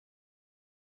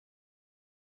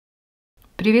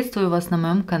Приветствую вас на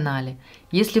моем канале.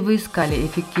 Если вы искали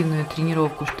эффективную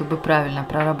тренировку, чтобы правильно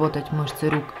проработать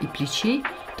мышцы рук и плечей,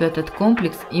 то этот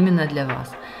комплекс именно для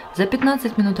вас. За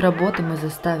 15 минут работы мы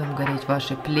заставим гореть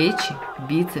ваши плечи,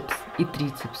 бицепс и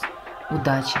трицепс.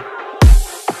 Удачи!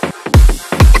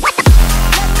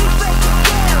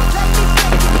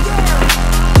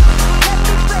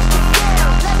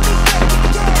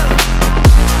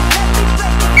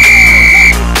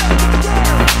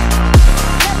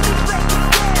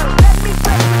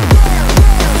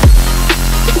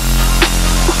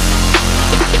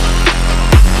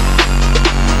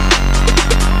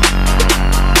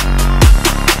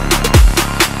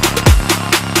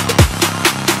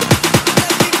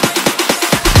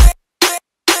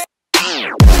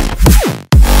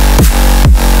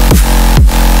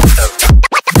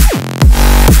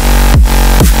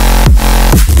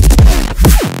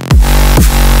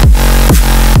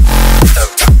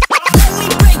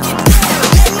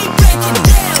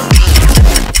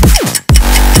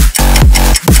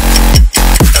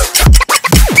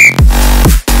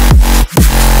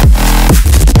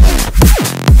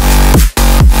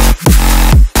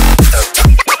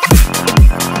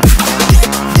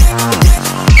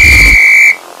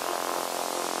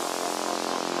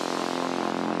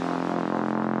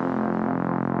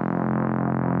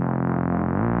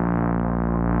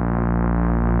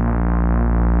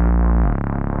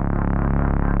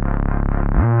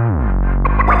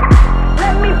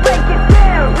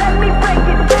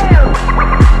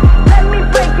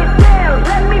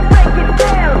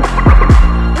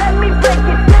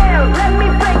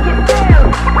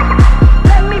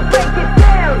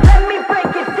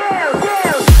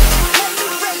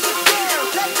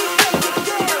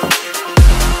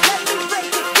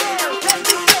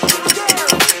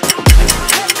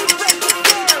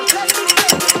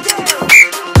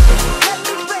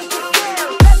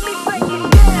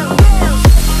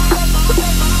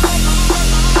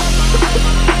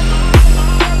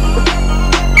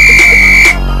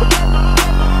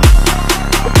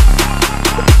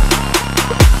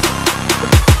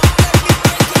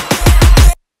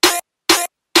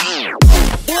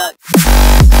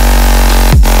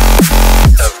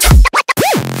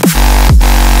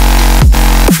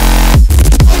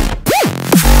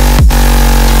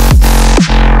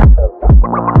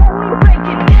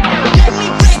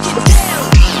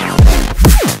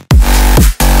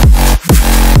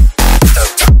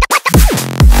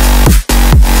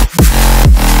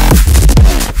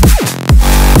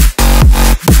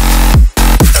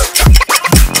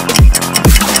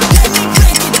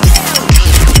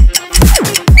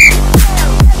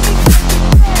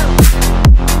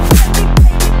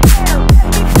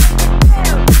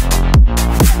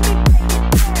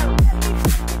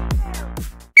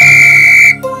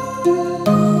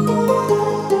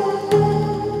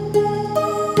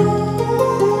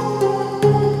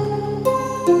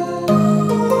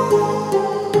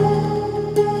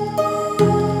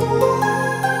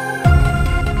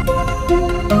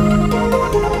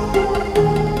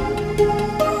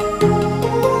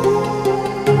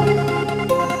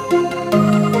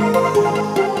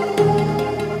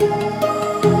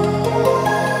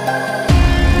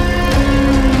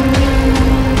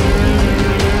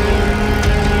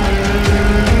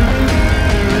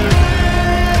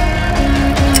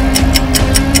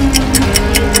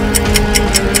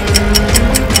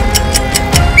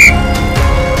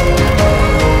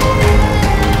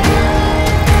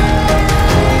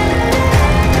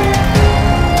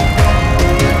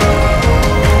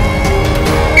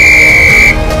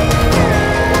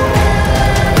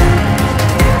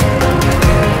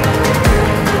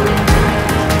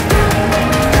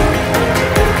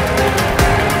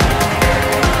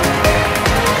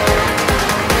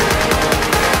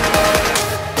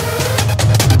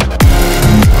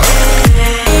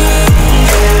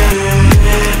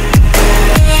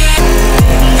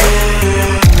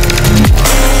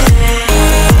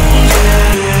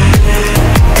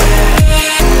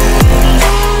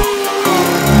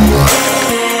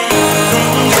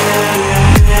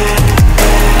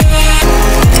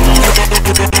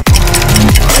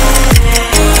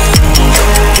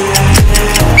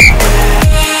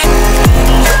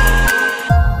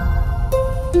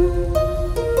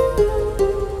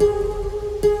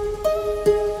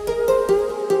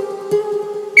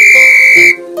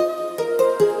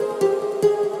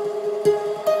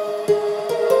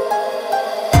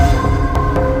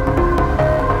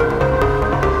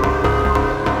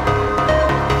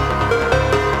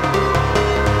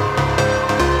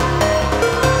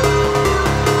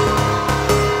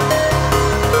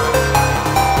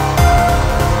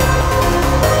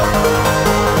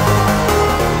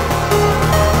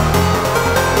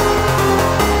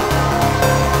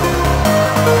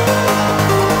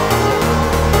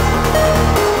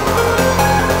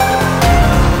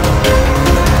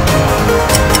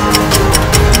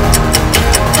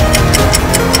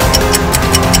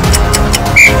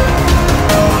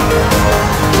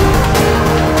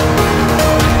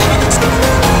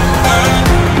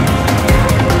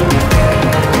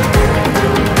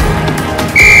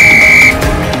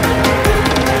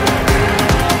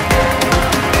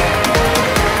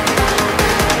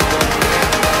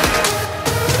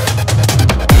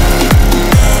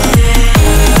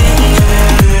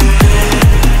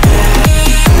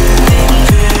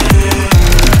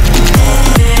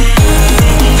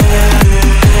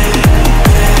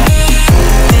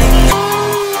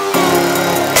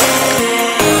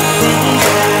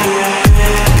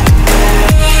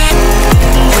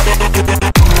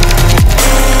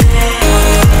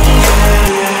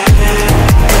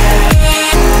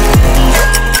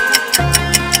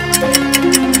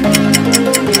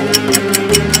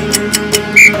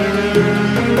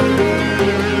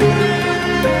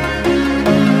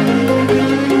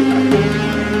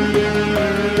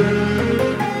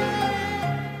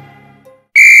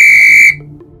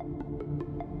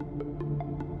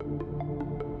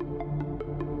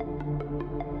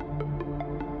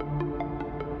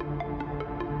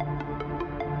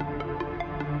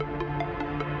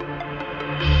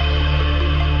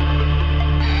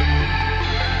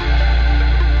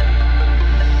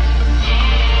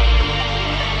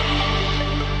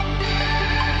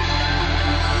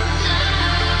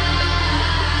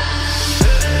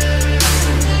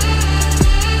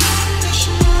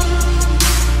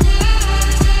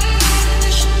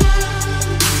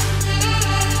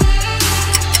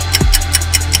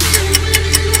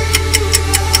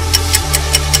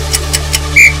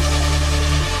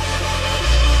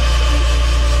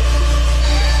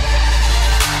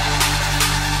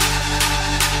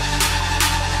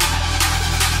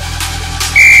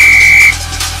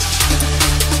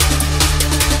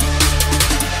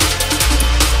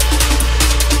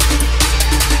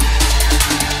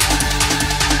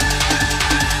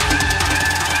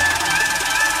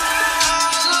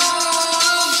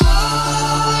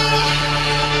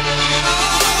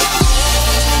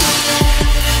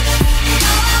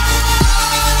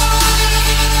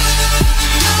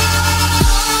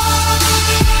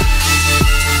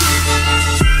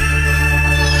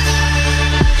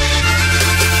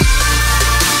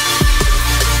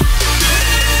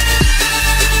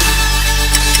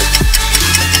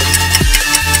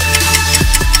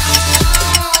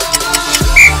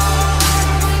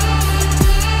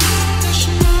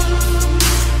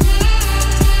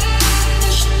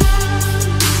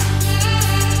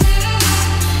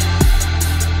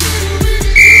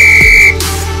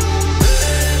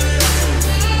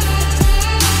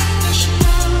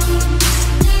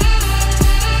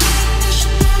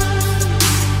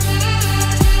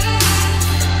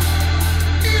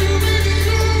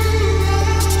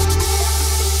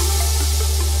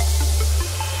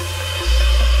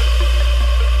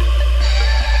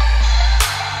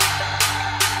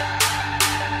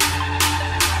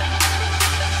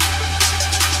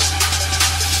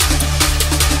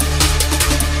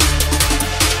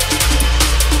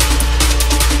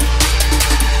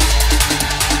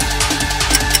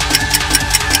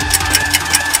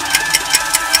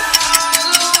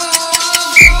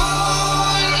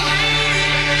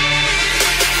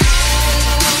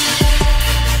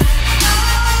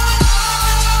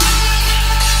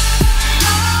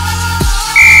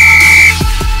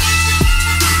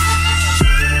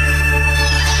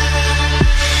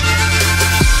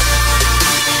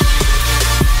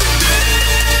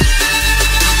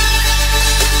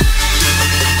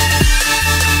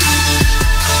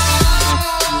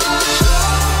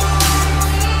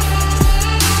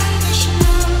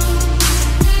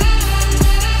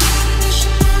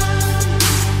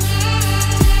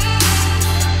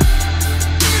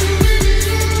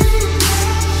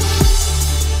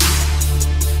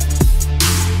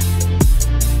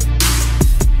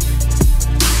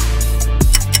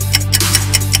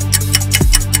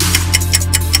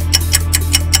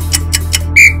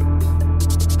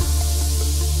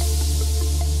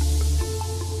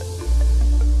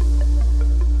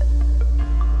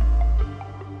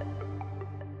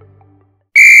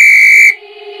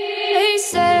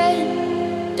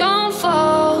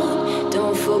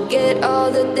 forget all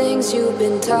the things you've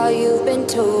been taught, you've been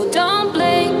told. Don't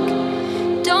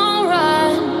blink, don't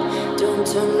run, don't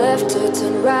turn left or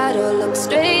turn right or look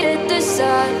straight at the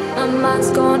sun. My mind's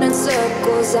going in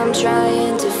circles, I'm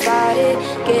trying to fight it.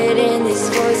 Getting these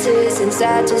voices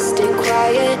inside to stay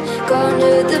quiet. Gone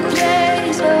to the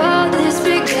place where all this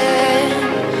began.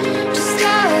 Just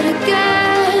start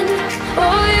again.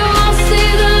 Oh, you won't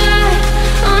see the light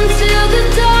until the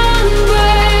dawn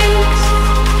breaks.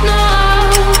 No,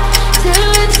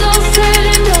 till it's all said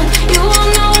and done, you won't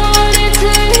know what it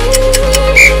takes.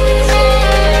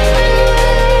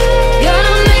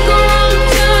 Gotta make a wrong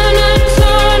turn and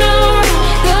turn around.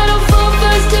 Gotta fall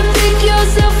fast to pick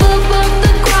yourself up off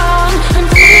the ground.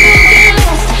 Until you get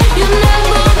lost, you'll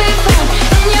never be found.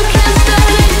 And you can't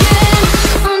start again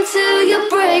until you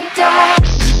break down.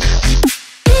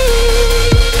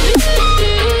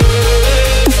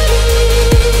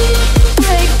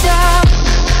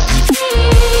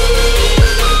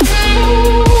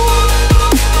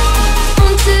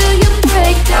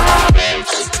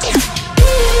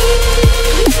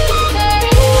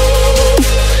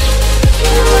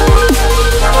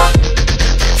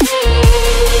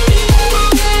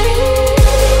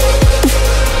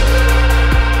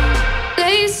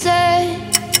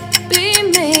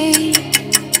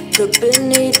 Look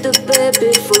beneath the bed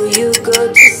before you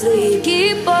go to sleep.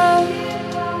 Keep on,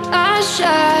 I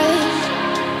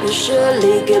shine. You'll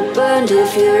surely get burned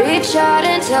if you reach out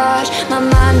and touch. My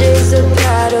mind is a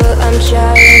battle, I'm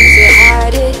trying to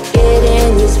hide it.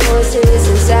 Getting these voices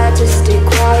inside to stay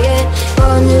quiet.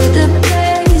 On to the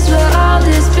place where all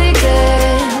this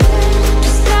began.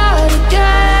 Just start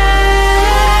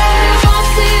again. You won't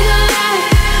see the light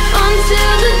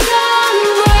until the dawn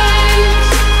breaks.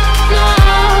 No,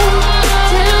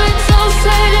 till it's all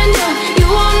said and done, you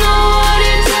won't know what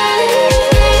it takes.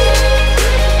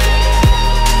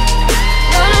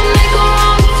 Gotta make a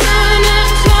wrong turn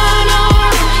and turn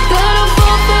around. Gotta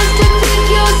fall fast to pick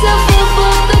yourself up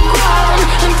off the ground.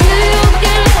 Until you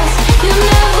get lost, you'll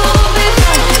never be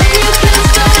found. And you can't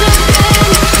start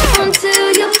again until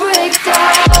you break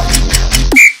down.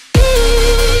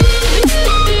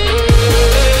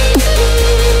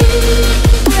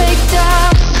 Break down.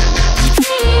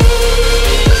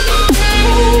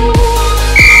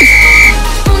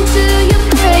 Until you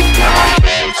break down.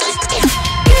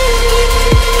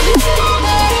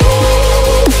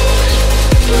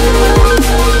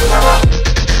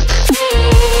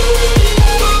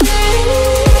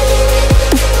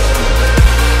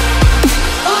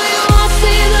 Oh, you won't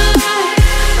see the light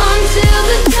until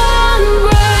the dawn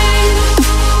breaks.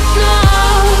 No,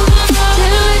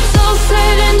 till it's all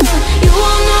said and done, you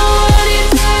won't know what it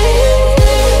takes.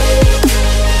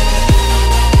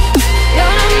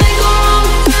 Gotta make a wrong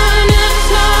turn and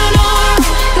turn around.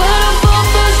 Gotta fall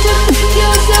fast to pick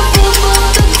yourself up off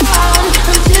the ground.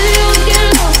 Until you get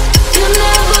lost, you'll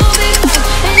never be found.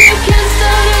 And you can't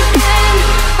start again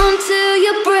until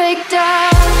you break down.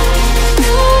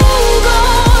 Hold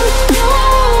on,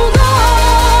 hold on.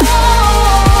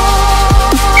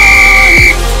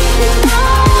 You're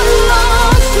not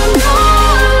lost, you're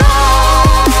not lost.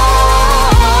 Hold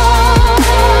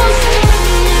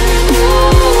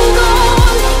on,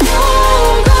 hold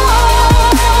on.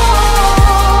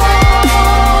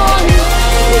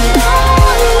 You're not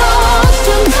lost,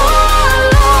 you're not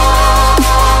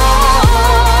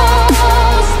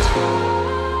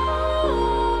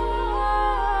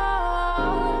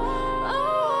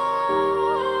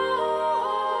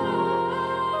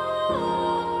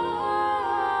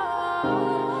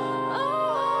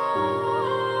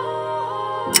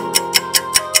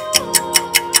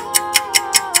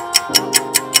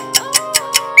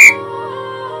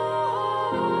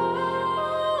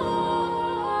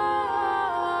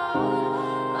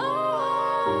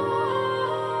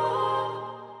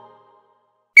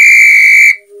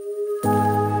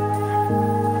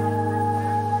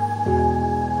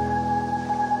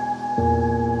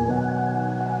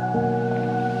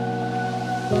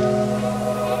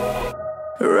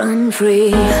Run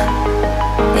free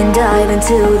and dive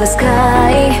into the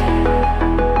sky.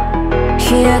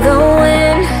 Hear the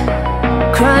wind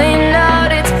crying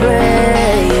out its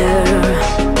prayer.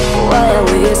 Why are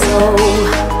we so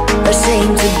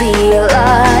ashamed to be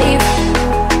alive?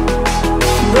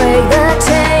 Break the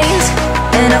chains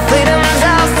and our freedom's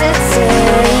ours to take.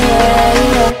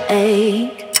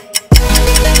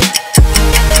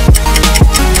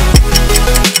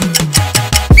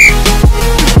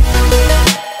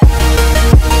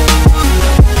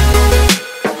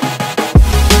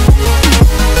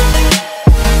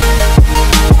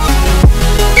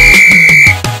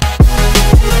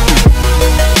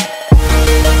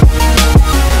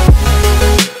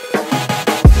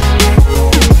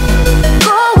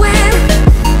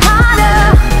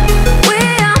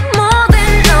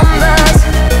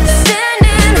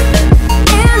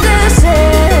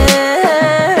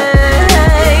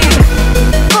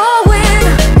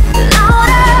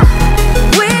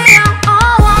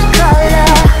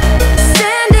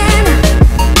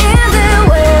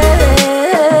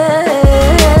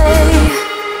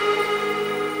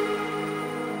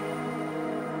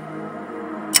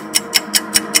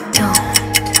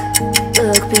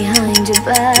 behind your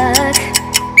back.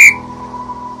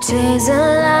 Chase a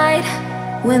light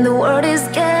when the world is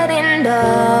getting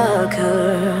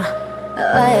darker.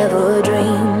 I have a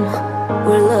dream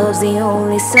where love's the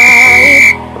only side.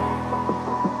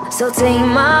 So take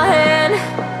my hand,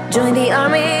 join the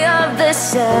army of the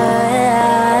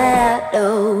shadows.